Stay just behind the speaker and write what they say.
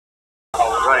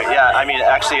I mean,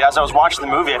 actually, as I was watching the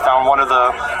movie, I found one of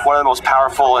the most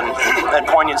powerful and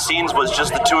poignant scenes was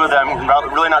just the two of them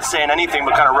really not saying anything,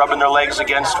 but kind of rubbing their legs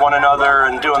against one another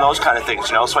and doing those kind of things,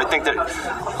 you know. So I think that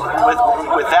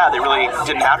with that, they really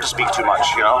didn't have to speak too much,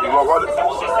 you know. Well,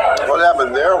 what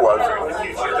happened there was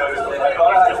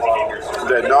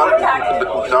they'd known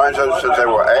each other since they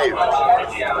were 8.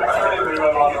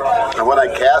 And when I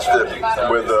cast it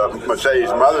with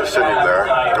Mercedes' mother sitting there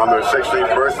on their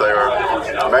 16th birthday, or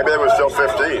maybe they were still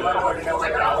 15,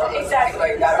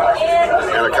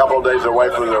 and a couple of days away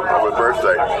from their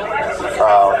birthday,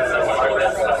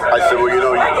 I said, well, you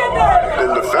know,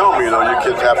 in the film, you know, you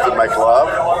kids have to make love,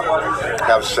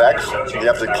 have sex, you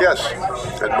have to kiss,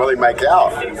 and really make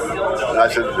out. And I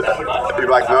said, you've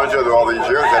like known each other all these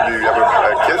years, have you ever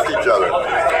kissed each other?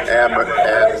 And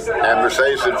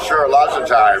Mercedes said, sure, lots of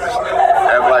times.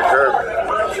 And like her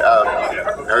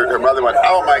mother went,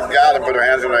 oh my God, and put her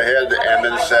hands on her head, and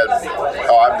then said,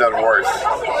 oh, I've done worse.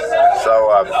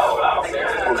 So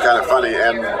it was kind of funny,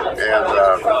 and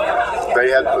they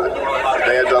had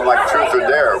done like Truth or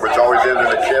Dare, which always ended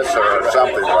in a kiss or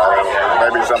something, right?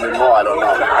 Maybe something more, I don't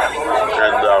know.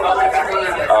 And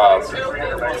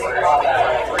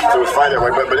so it was fine that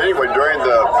way. But anyway, during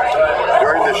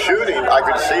the shooting, I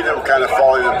could see them kind of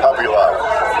falling in puppy love.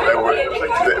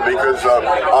 Because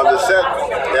on the set,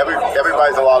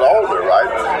 everybody's a lot older, right?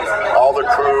 All the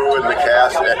crew and the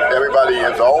cast, everybody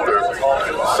is older,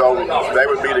 so they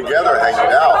would be together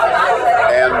hanging out,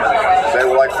 and they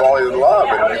were like falling in love,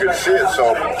 and you could see it.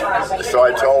 So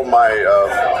I told my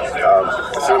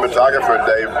cinematographer,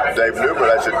 Dave Newbert,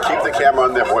 I said, keep the camera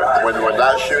on them. When we're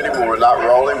not shooting, when we're not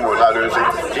rolling, when we're not doing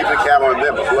anything, keep the camera on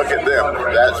them. Look at them.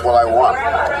 That's what I want.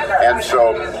 And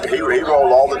so he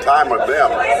rolled all the time with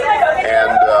them,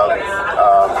 and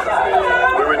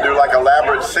we would do like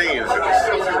elaborate scenes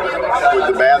with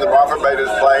the band. The Marfa Girl is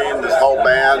playing, this whole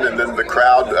band, and then the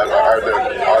crowd are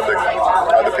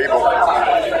the people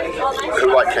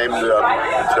who like came to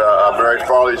Mary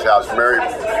Farley's house.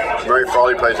 Mary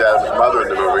Farley plays Adam's mother in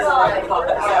the movie,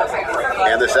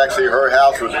 and it's actually her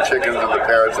house with the chickens and the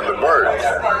parrots and the birds.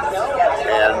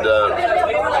 And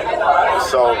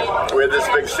so we had this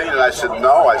big scene, and I said,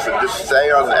 no. I said, just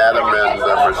stay on Adam and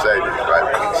Mercedes,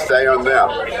 right? Stay on them.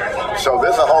 So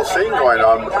there's a whole scene going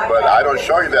on, but I don't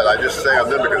show you that. I just stay on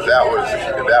them because that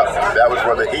was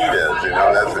where the heat is, you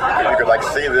know. You could like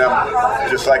see them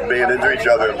just like being into each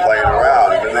other and playing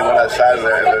around. And then they went outside and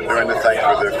they're doing the things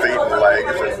with their feet and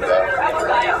legs, and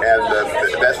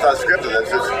that's not scripted.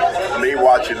 That's just me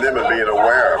watching them and being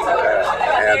aware of it.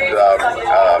 And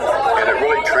it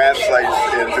really translates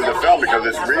into the film because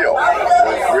it's real.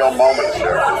 There's real moments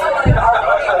there.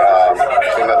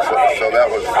 So that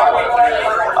was fun.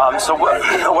 So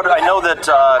what I know that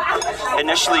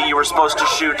initially you were supposed to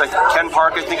shoot like Ken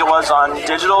Park, I think it was, on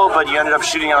digital, but you ended up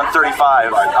shooting on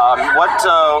 35.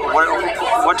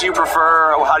 What do you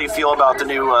prefer? How do you feel about the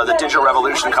new the digital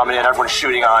revolution coming in? Everyone's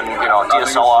shooting on DSLR.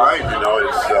 It's right. You know,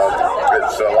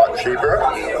 it's a lot cheaper.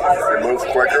 It moves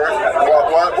quicker.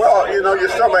 Well, you know, you're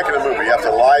still making a movie. You have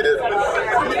to light it.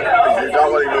 You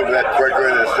don't really move that quicker,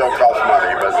 and it still costs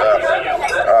money.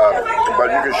 But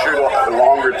you can shoot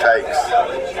longer takes,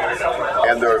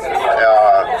 and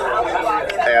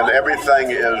everything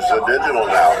is digital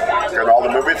now. And all the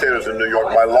movie theaters in New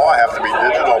York, by law, have to be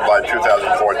digital by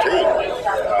 2014.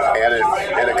 And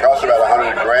it costs about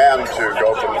 $100,000 to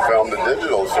go from film to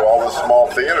digital. So all the small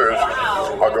theaters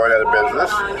are going out of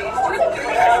business.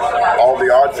 All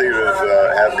the art theaters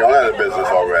have gone out of business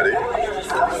already.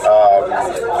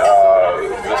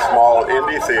 The small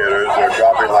indie theaters are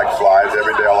dropping like flies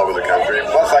every day all over the country.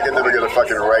 Plus, I can never get a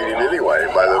fucking rating anyway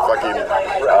by the fucking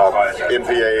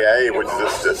MPAA, which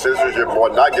is a censorship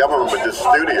board, not government, but just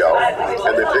studio,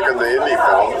 and they pick on the indie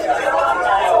films.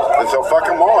 And so fuck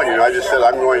them all, you know. I just said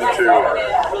I'm going to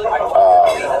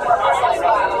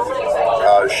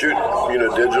shoot,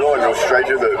 digital and go straight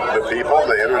to the people,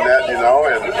 the internet, and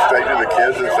straight to the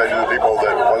kids and straight to the people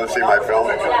that want to see my film,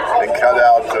 and cut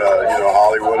out,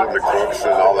 Hollywood and the crooks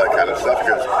and all that kind of stuff,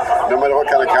 because no matter what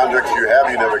kind of contracts you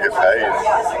have, you never get paid.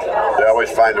 They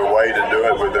always find a way to do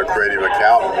it with their creative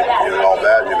accountant and all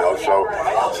that,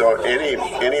 So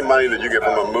any money that you get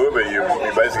from a movie, you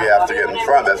basically have to get in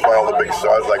front. That's why all the big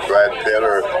stars like Brad Pitt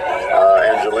or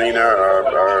Angelina or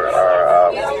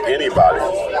anybody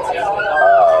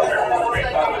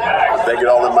they get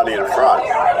all the money in front.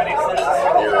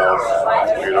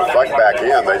 Fuck back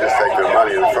in, they just take their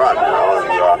money in front,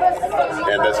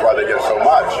 and that's why they get so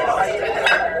much.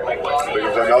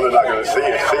 Because they know they're not going to see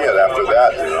it after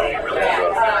that,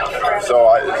 So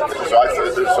I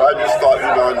just thought,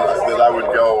 that I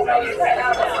would go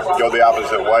the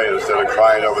opposite way. Instead of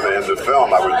crying over the end of the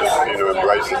film, I would just,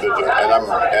 embrace it. And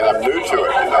I'm new to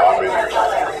it,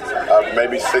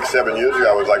 maybe 6-7 years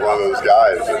ago, I was like one of those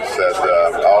guys that said,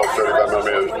 35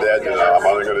 millimeters dead, I'm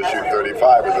only going to shoot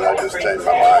 35, and then I just changed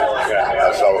my mind.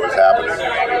 I saw what was happening.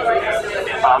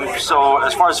 So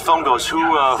as far as film goes, who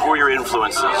are your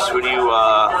influences? Who do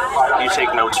you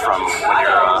take notes from when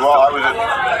you're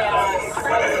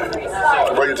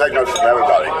Well, you take notes from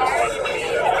everybody.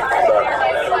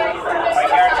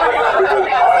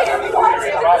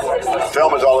 Because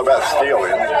film is all about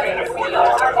stealing.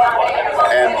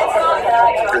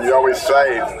 And you always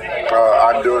say,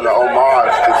 I'm doing the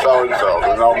homage to so-and-so.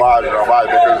 There's an homage,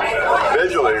 because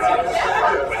visually,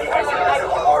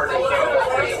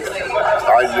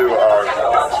 I do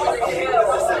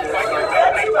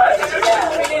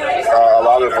a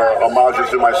lot of homages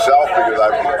to myself because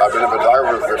I've been a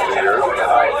photographer for 50 years.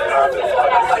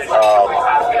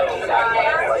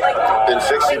 In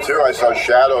 '62, I saw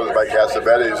Shadows by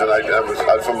Cassavetes, and I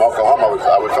was from Oklahoma.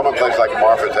 I was from a place like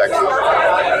Marfa, Texas,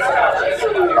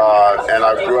 and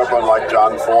I grew up on like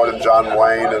John Ford and John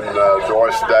Wayne and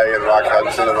Doris Day and Rock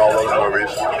Hudson and all those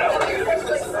movies.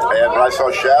 And when I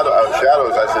saw Shadows,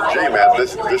 I said, "Gee, man,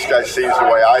 this guy sees the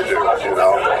way I do,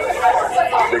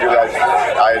 Because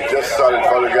I had just started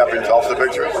photographing Tulsa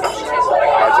pictures.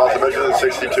 I Tulsa pictures in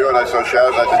 '62, and I saw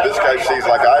Shadows. And I said, "This guy sees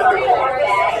like I do."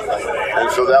 And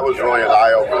so that was really an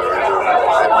eye-opener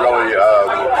and really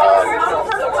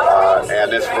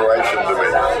an inspiration to me.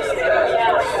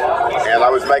 And I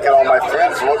was making all my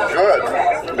friends look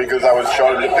good because I was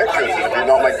showing them the pictures. And if you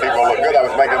don't make people look good, I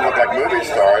was making them look like movie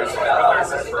stars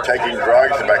taking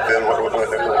drugs back then when it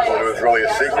was really a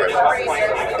secret.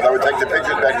 But I would take the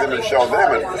pictures back then and show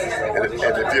them. And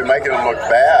if you're making them look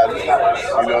bad,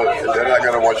 they're not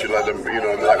going to want you to let them, they're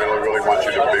not going to really want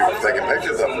you to be taking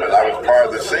pictures of them. And I was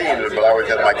part of the scene, but I always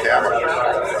had my camera.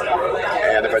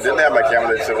 And if I didn't have my camera,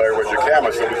 they'd say, "Larry, where's your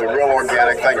camera?" So it was a real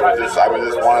organic thing. I was just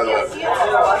one of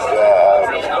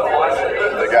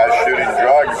the guys shooting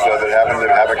drugs that happened to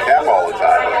have a camera all the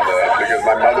time. And, because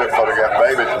my mother photographed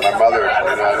babies, and my mother,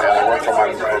 and I worked for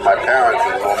my parents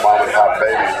in a little mom and pop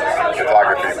baby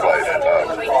photography place,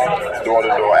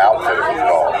 door-to-door outfit it was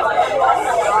called.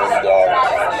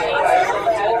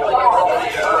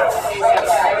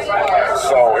 And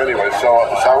so anyway, so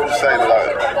I would say that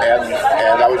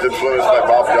I was influenced by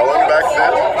Bob Dylan back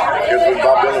then, because when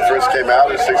Bob Dylan first came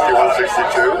out in '61,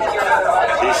 '62,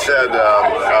 he said,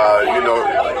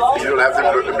 you don't have to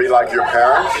be like your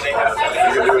parents. You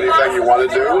can do anything you want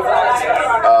to do.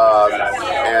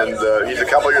 He's a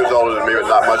couple years older than me, but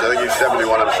not much. I think he's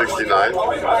 71, I'm 69.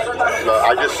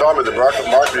 I just saw him at the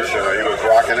Marketing Center. He was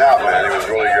rocking out, man. He was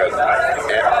really good.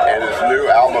 And his new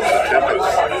album, Tempest,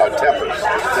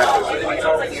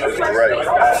 is great.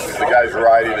 The guy's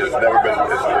writing has never been,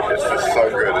 it's just so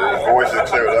good. And his voice is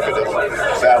cleared up. It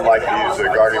doesn't sound like he's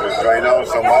guarding his Drano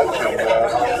so much. And,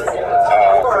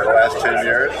 for the last 10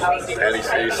 years, and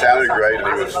he sounded great, and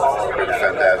he was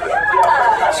fantastic.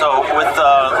 So with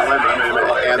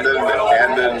and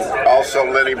then also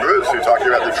Lenny Bruce, who talked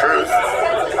about the truth,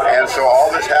 and so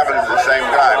all this happened at the same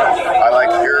time. I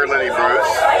hear Lenny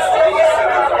Bruce,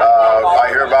 I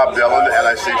hear Bob Dylan, and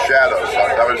I see Shadows. So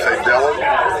I would say Dylan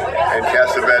and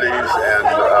Cassavetes and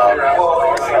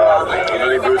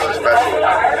Lenny Bruce especially.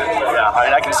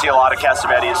 Yeah, I can see a lot of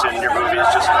Cassavetes in your movies,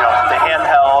 just the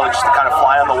handheld, just the kind of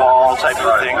fly on the wall type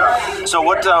of thing. So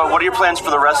what are your plans for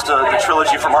the rest of the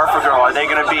trilogy for Marfa Girl? Are they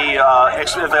going to be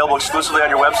available exclusively on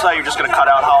your website? You're just going to cut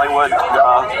out Hollywood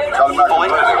fully?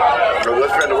 So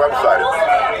let's get the website.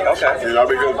 Okay.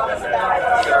 Because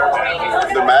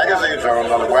the magazines are on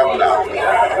the web now.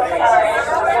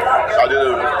 I did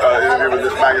an interview with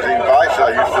this magazine Vice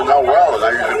that I used to know well, and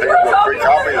I used to pick up a free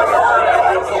copy of it.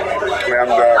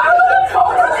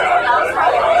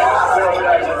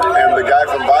 And the guy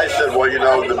from Vice said, "Well,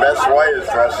 the best way is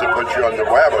for us to put you on the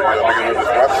web, because of this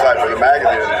website for the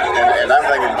magazine." And I'm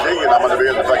thinking, gee, I'm going to be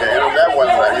on the fucking internet one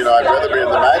day. I'd rather be in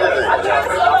the magazine.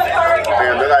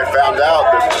 And then I found out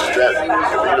that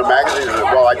magazines,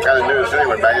 I kind of knew this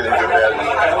anyway, magazines are dead.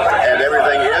 And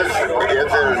everything is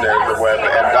internet, the web.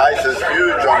 And Dice is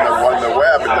huge on the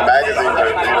web, and the magazines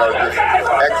are, just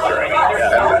extra.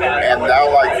 And now,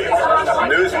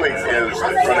 Newsweek is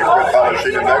going to quit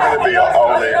publishing, and they're going to be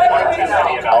only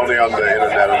on the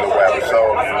internet and the web. So,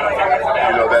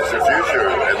 that's the future,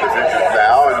 and the future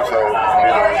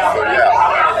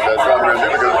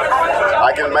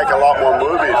can make a lot more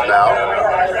movies now,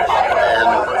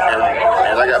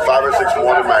 and I got 5 or 6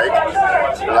 more to make,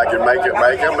 and I can make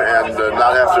them, and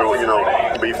not have to,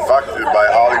 be fucked by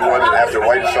Hollywood and have to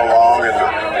wait so long and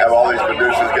have all these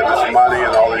producers get this money in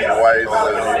all these ways,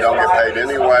 and then you don't get paid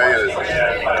anyway,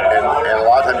 and a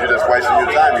lot of times you're just wasting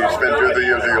your time. You spend 2 or 3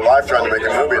 years of your life trying to make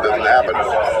a movie, it doesn't happen.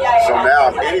 So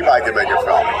now anybody can make a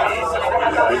film.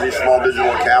 With these small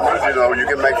digital cameras, you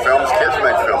can make films, kids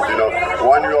make films,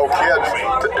 1-year-old kids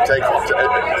take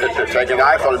an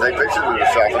iPhone and take pictures of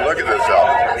themselves and look at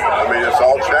themselves. I mean, it's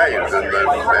all changed, and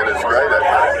it's great, I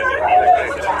think.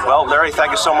 Well, Larry,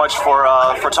 thank you so much for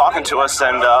talking to us,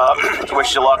 and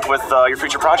wish you luck with your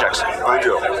future projects. Thank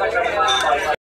you.